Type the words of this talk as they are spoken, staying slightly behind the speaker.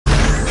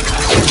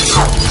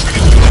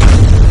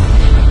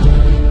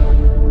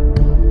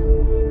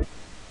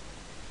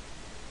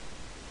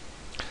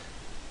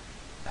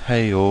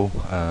Hey all,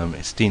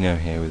 it's Dino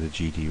here with a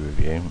GD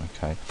review.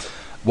 Okay,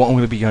 what I'm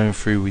going to be going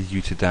through with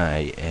you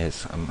today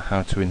is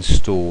how to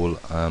install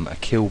a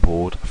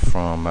killboard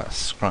from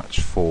scratch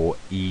for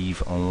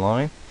Eve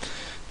Online.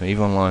 Now,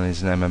 Eve Online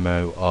is an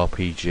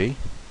MMORPG.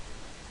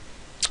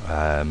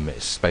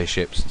 It's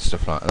spaceships and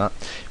stuff like that.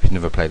 If you've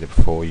never played it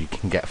before, you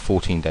can get a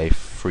 14-day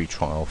free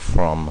trial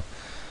from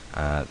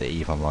the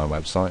Eve Online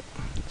website,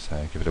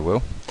 so give it a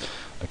whirl.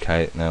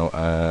 Okay,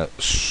 now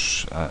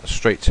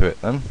straight to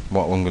it then.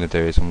 What I'm going to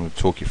do is I'm going to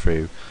talk you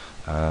through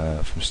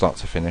from start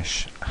to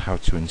finish how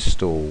to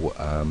install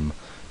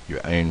your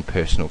own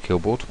personal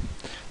killboard.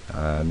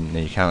 Now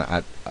you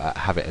can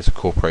have it as a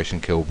corporation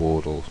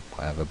killboard or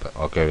whatever, but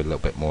I'll go a little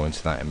bit more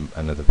into that in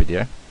another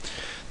video.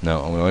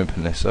 Now I'm going to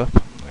open this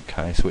up.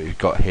 Okay, so what you've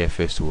got here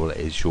first of all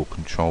is your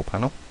control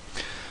panel.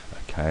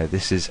 Okay,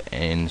 this is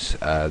in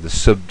the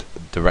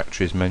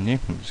subdirectories menu.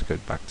 Let's just go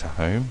back to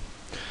home.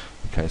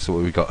 Okay, so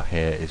what we've got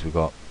here is we've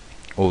got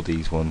all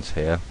these ones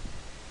here,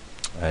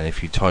 and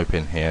if you type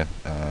in here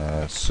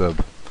there you go,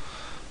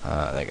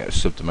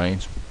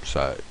 subdomains,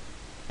 so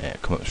yeah,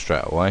 come up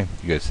straight away.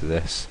 You go to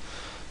this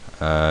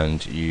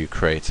and you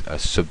create a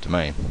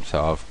subdomain. So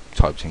I've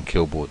typed in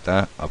killboard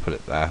there, I'll put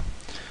it there,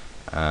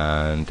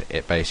 and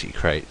it basically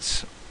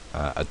creates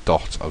a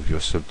dot of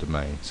your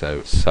subdomain.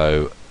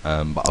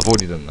 But I've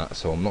already done that,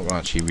 so I'm not going to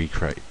actually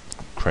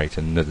create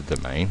another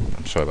domain.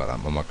 I'm sorry about that,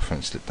 my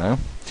microphone slipped down.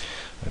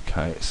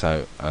 Okay,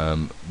 so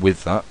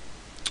with that,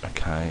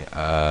 okay,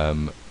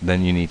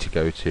 then you need to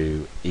go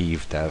to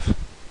Eve Dev,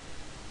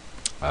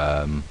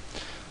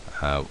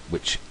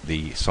 which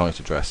the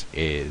site address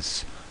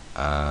is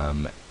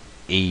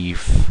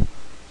eve-id.net.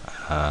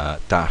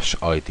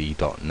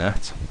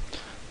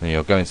 Then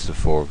you'll go into the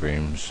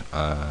forums.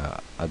 I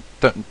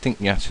don't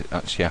think you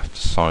actually have to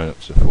sign up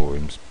to the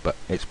forums, but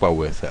it's well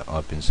worth it.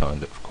 I've been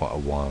signed up for quite a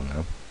while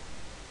now.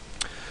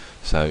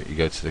 So you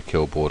go to the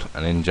killboard,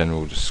 and in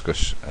general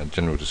discussions,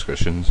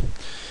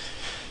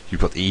 you've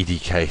got the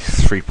EDK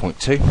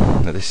 3.2.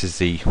 Now this is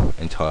the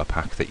entire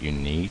pack that you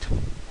need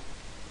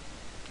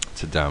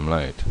to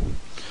download.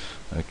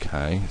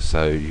 Okay,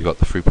 so you've got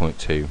the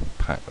 3.2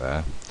 pack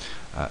there.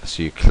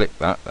 So you click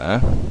that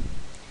there.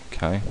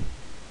 Okay,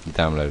 you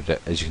download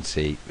it. As you can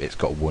see, it's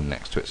got 1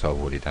 next to it, so I've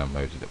already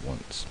downloaded it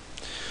once.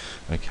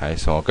 Okay,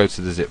 so I'll go to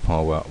the zip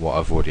file what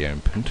I've already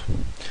opened.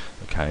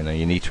 Okay, now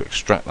you need to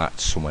extract that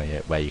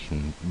somewhere where you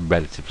can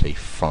relatively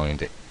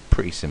find it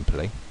pretty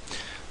simply,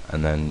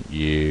 and then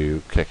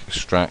you click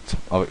extract.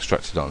 I've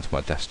extracted it onto my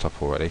desktop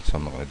already, so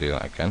I'm not going to do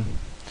that again.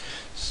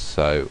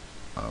 So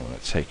I'm going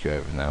to take you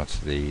over now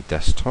to the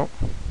desktop.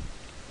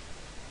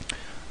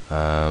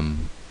 So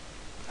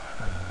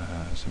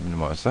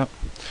minimize that.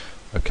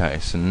 Okay,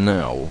 so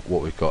now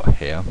what we've got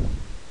here,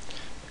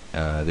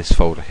 this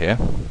folder here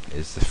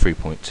is the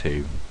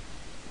 3.2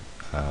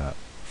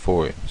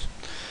 forums.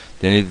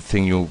 The only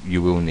thing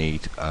you will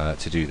need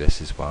to do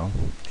this as well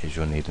is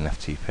you'll need an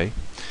FTP,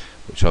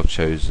 which I've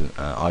chosen.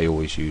 I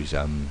always use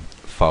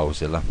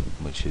FileZilla,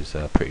 which is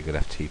a pretty good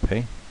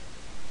FTP.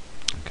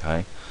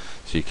 Okay,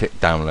 so you click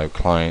download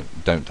client.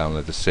 Don't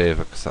download the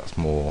server because that's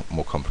more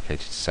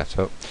complicated to set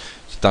up.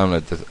 So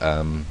download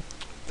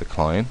the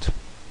client.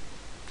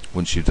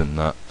 Once you've done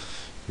that,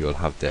 you'll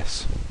have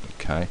this.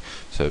 Okay,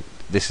 so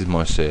this is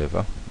my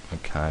server.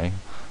 Okay,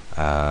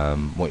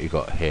 what you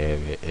got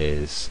here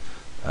is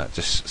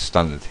just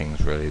standard things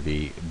really: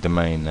 the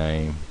domain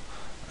name,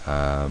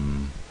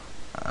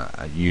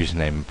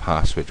 username and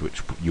password,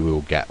 which you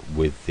will get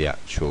with the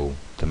actual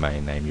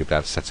domain name. You'll be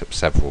able to set up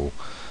several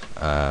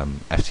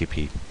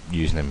FTP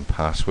username and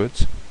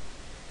passwords.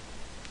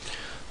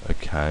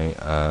 Okay,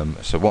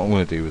 so what I'm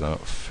going to do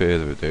without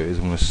further ado is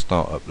I'm going to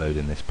start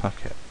uploading this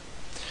packet.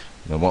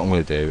 Now what I'm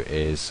going to do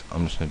is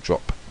I'm just going to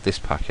drop this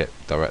packet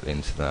directly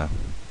into there.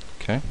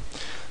 Okay,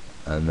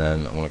 and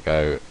then I'm going to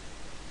go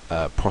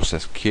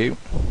process queue.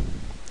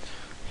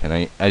 Okay,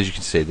 now as you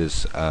can see,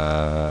 there's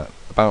about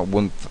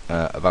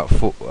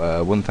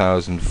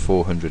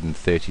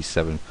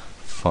 1,437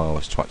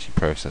 files to actually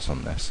process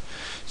on this.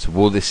 So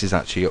while this is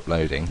actually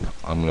uploading,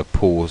 I'm going to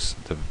pause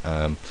the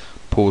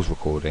pause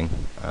recording,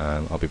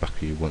 and I'll be back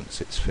with you once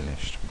it's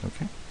finished.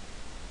 Okay.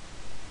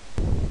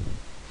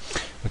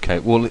 Okay,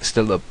 while it's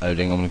still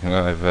uploading, I'm going to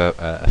go over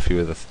a few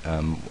other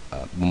one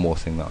more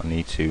thing that I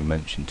need to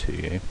mention to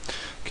you.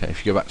 Okay,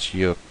 if you go back to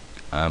your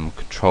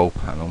control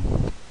panel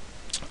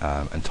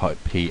and type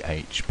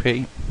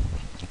PHP,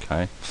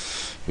 okay,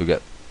 you'll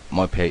get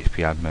my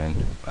PHP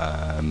admin,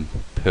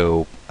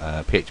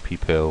 PHP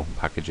Perl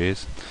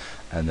packages,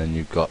 and then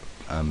you've got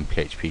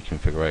PHP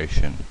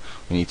configuration.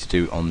 What you need to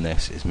do on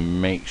this is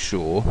make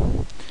sure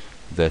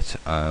that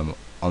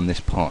on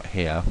this part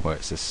here where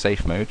it says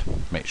safe mode,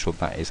 make sure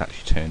that is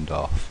actually turned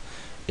off.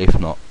 If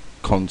not,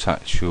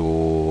 contact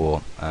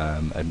your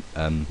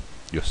the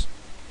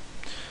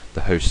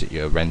host that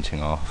you're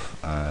renting off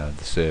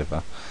the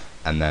server,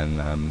 and then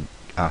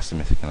ask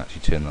them if they can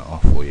actually turn that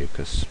off for you,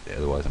 because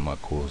otherwise it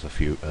might cause a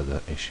few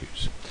other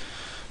issues.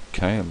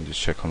 Okay, let me just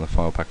check on the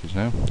file package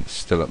now. It's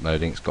still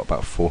uploading. It's got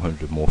about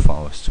 400 more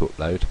files to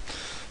upload.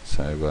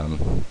 So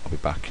I'll be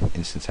back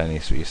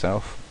instantaneous for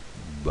yourself,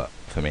 but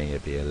for me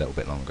it'll be a little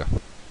bit longer.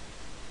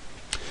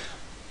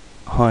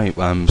 Hi,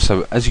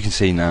 so as you can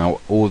see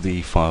now, all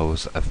the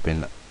files have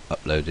been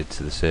uploaded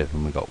to the server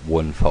and we've got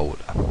one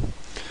folder.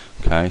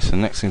 Okay, so the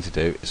next thing to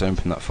do is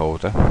open that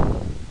folder,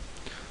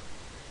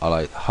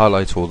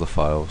 highlight all the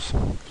files,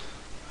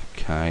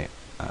 okay,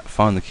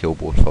 find the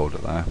Killboard folder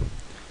there,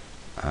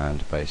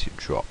 and basically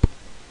drop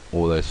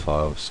all those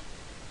files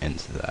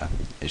into there.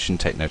 It shouldn't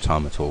take no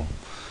time at all.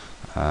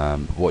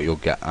 What you'll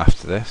get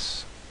after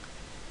this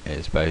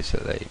is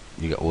basically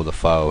you get all the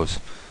files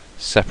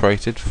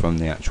separated from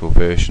the actual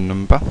version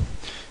number.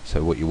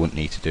 So what you wouldn't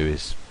need to do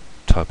is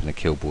type in a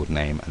Killboard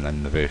name and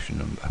then the version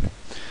number.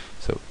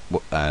 So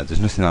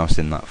there's nothing else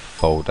in that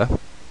folder.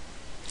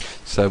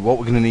 So what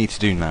we're going to need to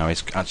do now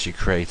is actually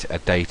create a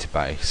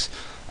database.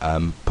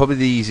 Probably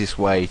the easiest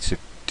way to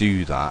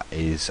do that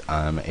is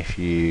if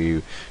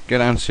you go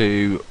down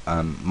to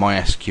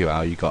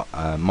MySQL, you got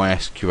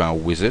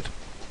MySQL Wizard.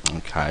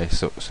 Okay,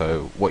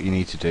 so what you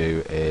need to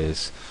do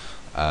is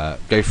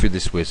go through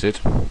this wizard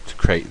to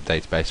create the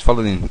database,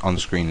 follow the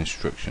on-screen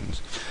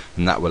instructions,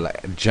 and that will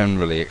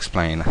generally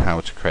explain how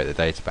to create the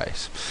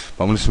database.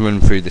 But I'm going to run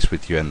through this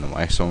with you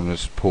anyway. So I'm going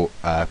to put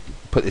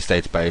this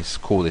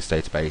database, call this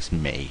database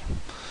me.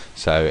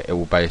 So it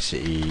will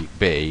basically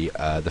be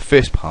the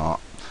first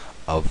part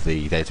of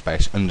the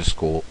database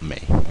underscore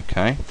me.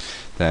 Okay,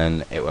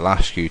 then it will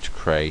ask you to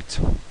create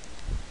in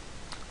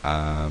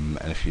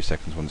a few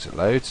seconds once it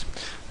loads.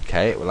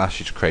 Okay, it will ask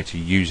you to create a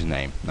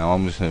username. Now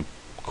I'm just going to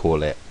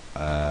call it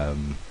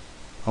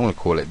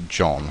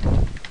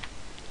John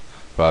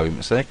for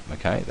argument's sake.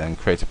 Okay, then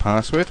create a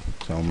password.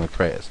 So I'm going to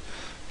create a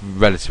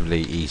relatively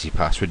easy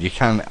password. You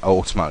can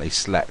automatically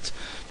select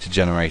to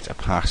generate a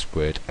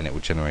password and it will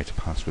generate a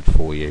password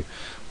for you,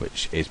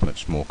 which is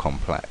much more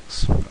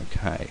complex.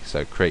 Okay,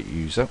 so create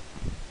user.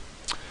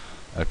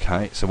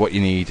 Okay, so what you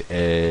need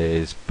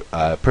is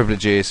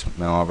privileges.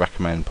 Now I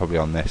recommend probably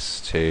on this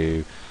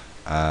to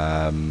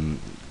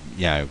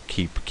you know,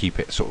 keep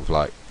it sort of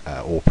like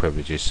all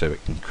privileges so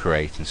it can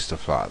create and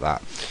stuff like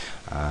that,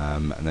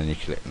 and then you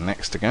click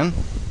next again.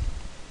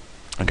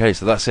 Okay,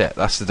 so that's it,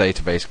 that's the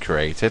database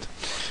created.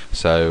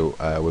 So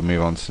we'll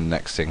move on to the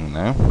next thing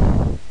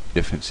now.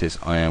 Difference is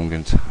I am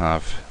going to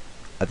have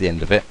at the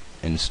end of it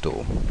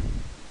install.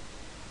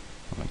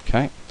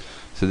 Okay,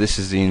 so this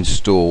is the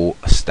install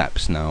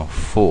steps now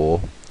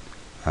for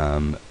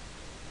the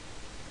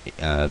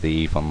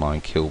Eve Online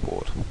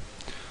Killboard.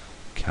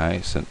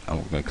 Okay, so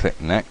I'm going to click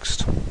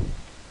next.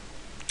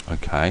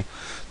 Okay,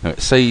 now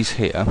it says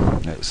here,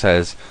 it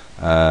says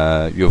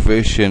your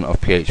version of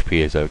PHP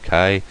is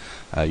okay,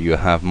 you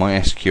have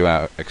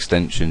MySQL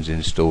extensions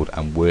installed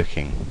and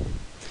working.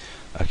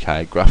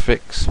 Okay,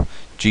 graphics,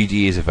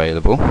 GD is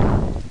available.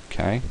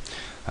 Okay,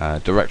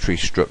 directory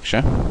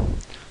structure,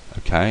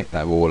 okay,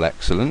 they're all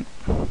excellent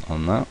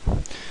on that.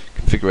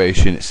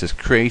 Configuration, it says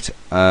create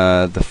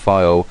the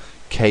file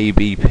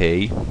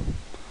kbp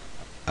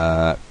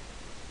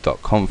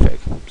 .config,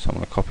 so I'm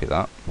going to copy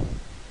that.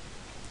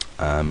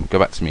 Go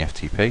back to my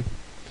FTP.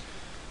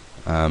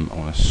 I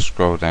want to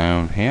scroll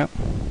down here.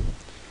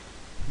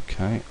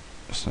 Okay,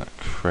 so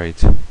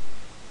create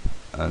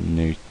a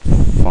new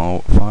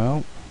file.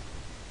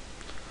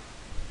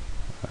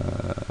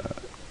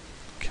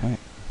 Okay.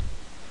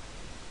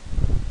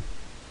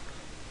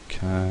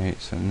 Okay,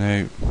 so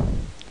new.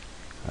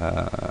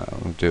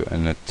 We'll do it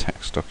in a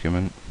text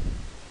document.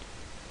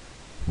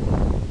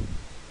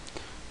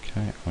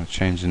 Okay, I'm going to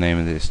change the name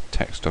of this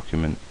text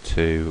document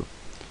to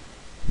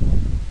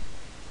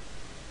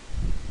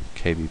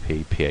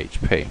KBP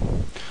PHP.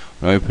 I'm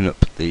going to open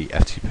up the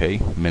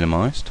FTP,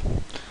 minimized,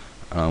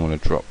 and I'm going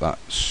to drop that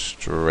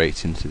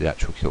straight into the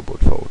actual Killboard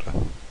folder,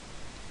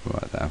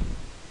 right there.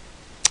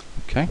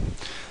 Okay,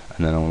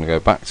 and then I'm going to go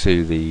back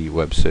to the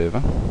web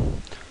server.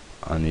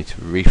 I need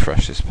to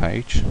refresh this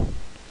page.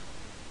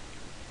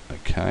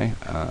 Okay,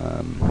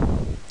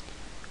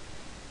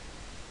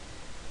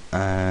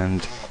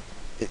 and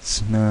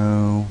it's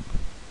now,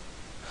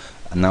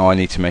 and now I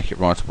need to make it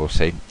writable.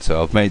 See,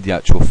 so I've made the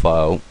actual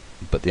file,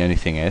 but the only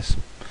thing is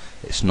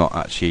it's not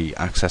actually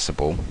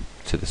accessible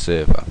to the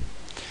server.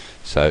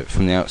 So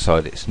from the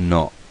outside it's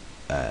not,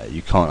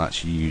 you can't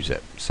actually use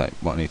it. So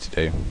what I need to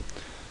do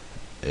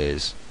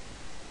is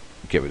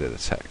get rid of the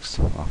text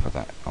off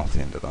the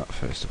end of that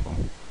first of all.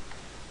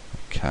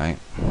 Okay,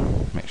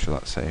 make sure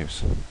that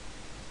saves.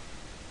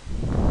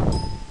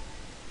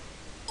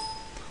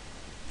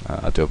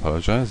 I do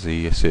apologise,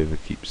 the server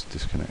keeps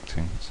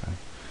disconnecting. So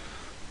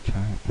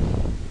okay,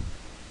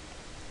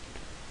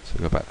 so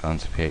go back down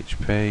to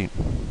PHP.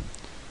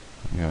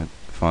 I'm going to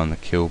find the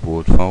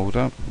Killboard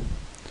folder.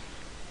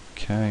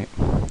 Okay,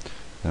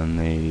 then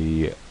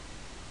the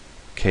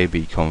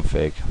KB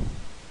config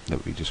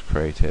that we just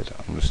created.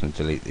 I'm just going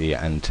to delete the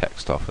end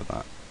text off of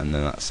that, and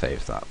then that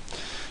saves that.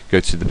 Go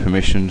to the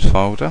permissions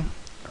folder.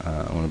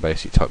 I want to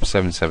basically type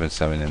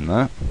 777 in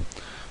there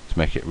to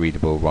make it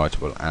readable,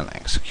 writable, and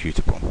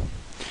executable.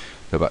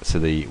 Go back to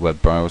the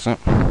web browser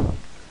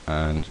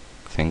and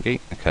thingy.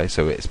 Okay,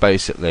 so it's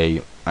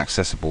basically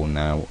accessible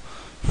now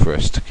for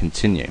us to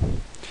continue.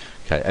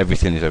 Okay,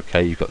 everything is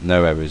okay, you've got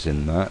no errors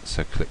in that,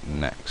 so click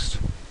next.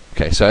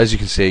 Okay, so as you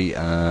can see,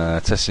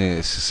 testing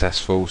is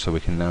successful, so we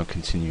can now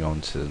continue on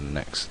to the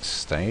next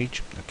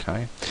stage.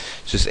 Okay,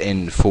 it's just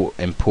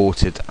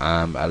imported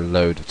a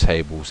load of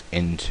tables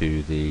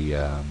into the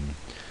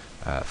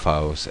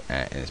files,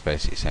 and it's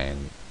basically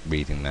saying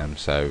reading them.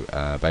 So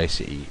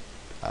basically,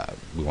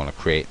 we want to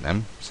create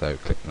them. So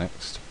click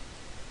next.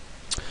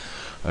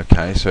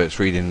 Okay, so it's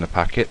reading the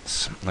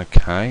packets.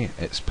 Okay,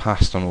 it's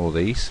passed on all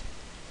these.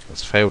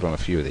 It's failed on a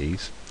few of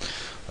these.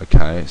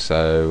 Okay,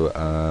 so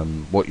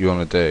what you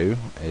want to do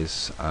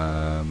is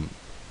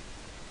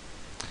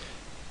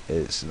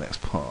it's the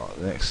next part.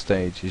 The next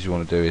stage is you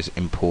want to do is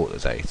import the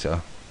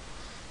data.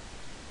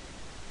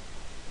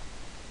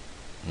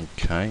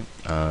 Okay,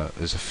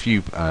 there's a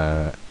few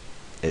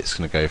it's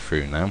going to go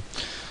through now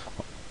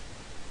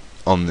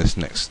on this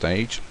next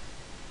stage,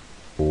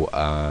 or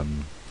a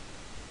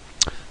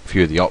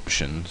few of the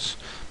options.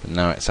 But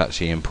now it's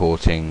actually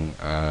importing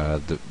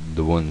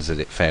the ones that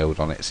it failed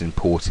on. It's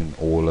importing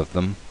all of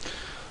them.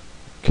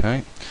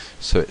 Okay,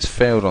 so it's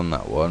failed on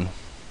that one,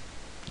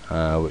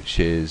 which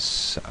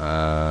is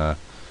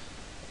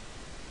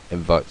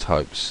invite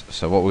types.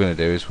 So what we're going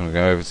to do is we're going to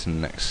go over to the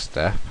next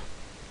step.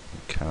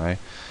 Okay,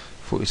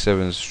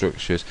 47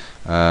 structures.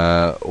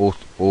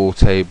 All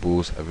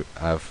tables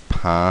have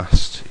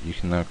passed. You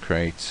can now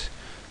create.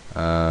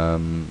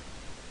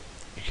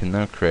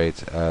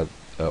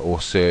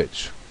 Or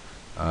search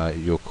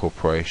your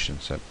corporation.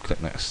 So click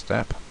next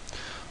step.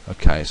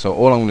 Okay, so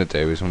all I'm going to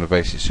do is I'm going to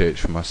basically search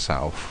for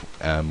myself,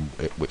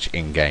 which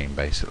in game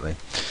basically.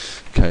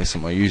 Okay, so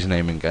my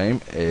username in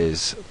game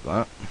is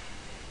that.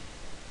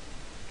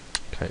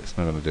 Okay, it's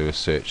now going to do a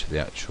search of the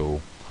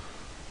actual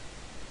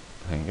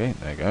thingy.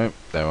 There you go.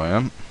 There I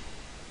am.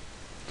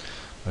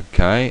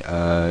 Okay,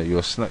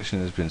 your selection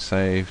has been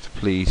saved.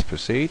 Please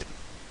proceed.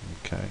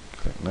 Okay,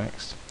 click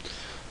next.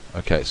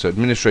 Okay, so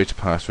administrator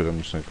password, I'm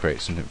just going to create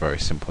something very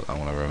simple that I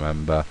want to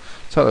remember.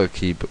 Title of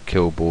the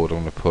killboard, I'm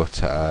going to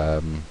put, I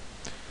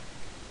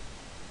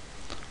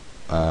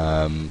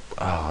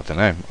don't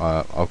know,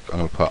 I'm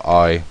going to put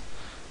I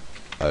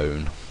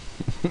own.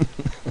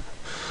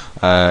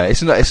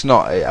 It's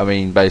not, I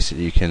mean,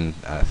 basically you can,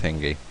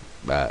 thingy,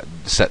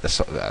 set the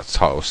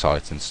title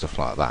site and stuff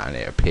like that, and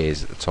it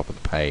appears at the top of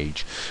the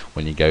page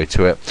when you go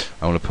to it.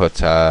 I'm going to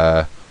put,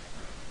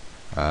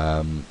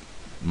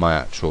 my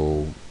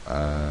actual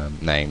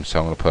name, so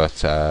I'm going to put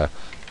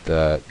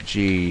the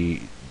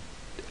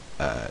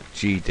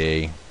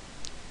GD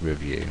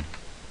review.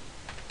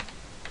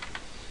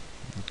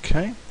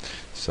 Okay,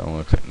 so I'm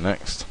going to click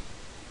next.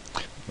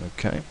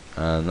 Okay,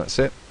 and that's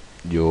it.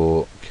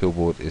 Your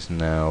killboard is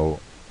now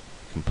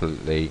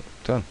completely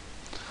done.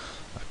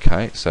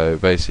 Okay, so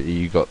basically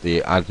you got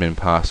the admin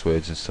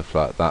passwords and stuff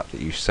like that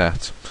you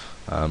set.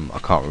 I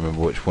can't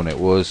remember which one it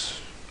was,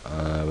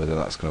 whether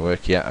that's going to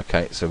work yet.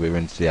 Okay, so we're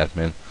into the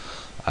admin.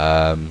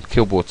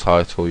 Killboard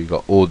title, you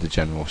got all the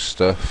general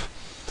stuff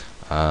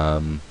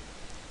on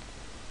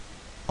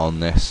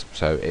this,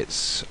 so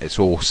it's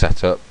all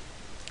set up.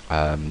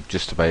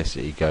 Just to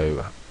basically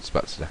go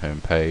back to the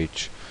home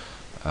page,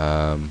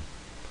 and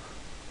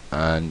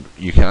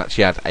you can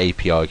actually add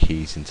API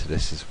keys into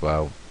this as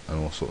well and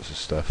all sorts of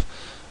stuff.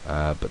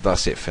 But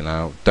that's it for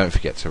now. Don't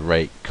forget to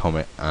rate,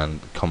 comment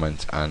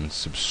and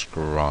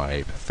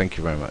subscribe. Thank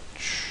you very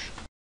much.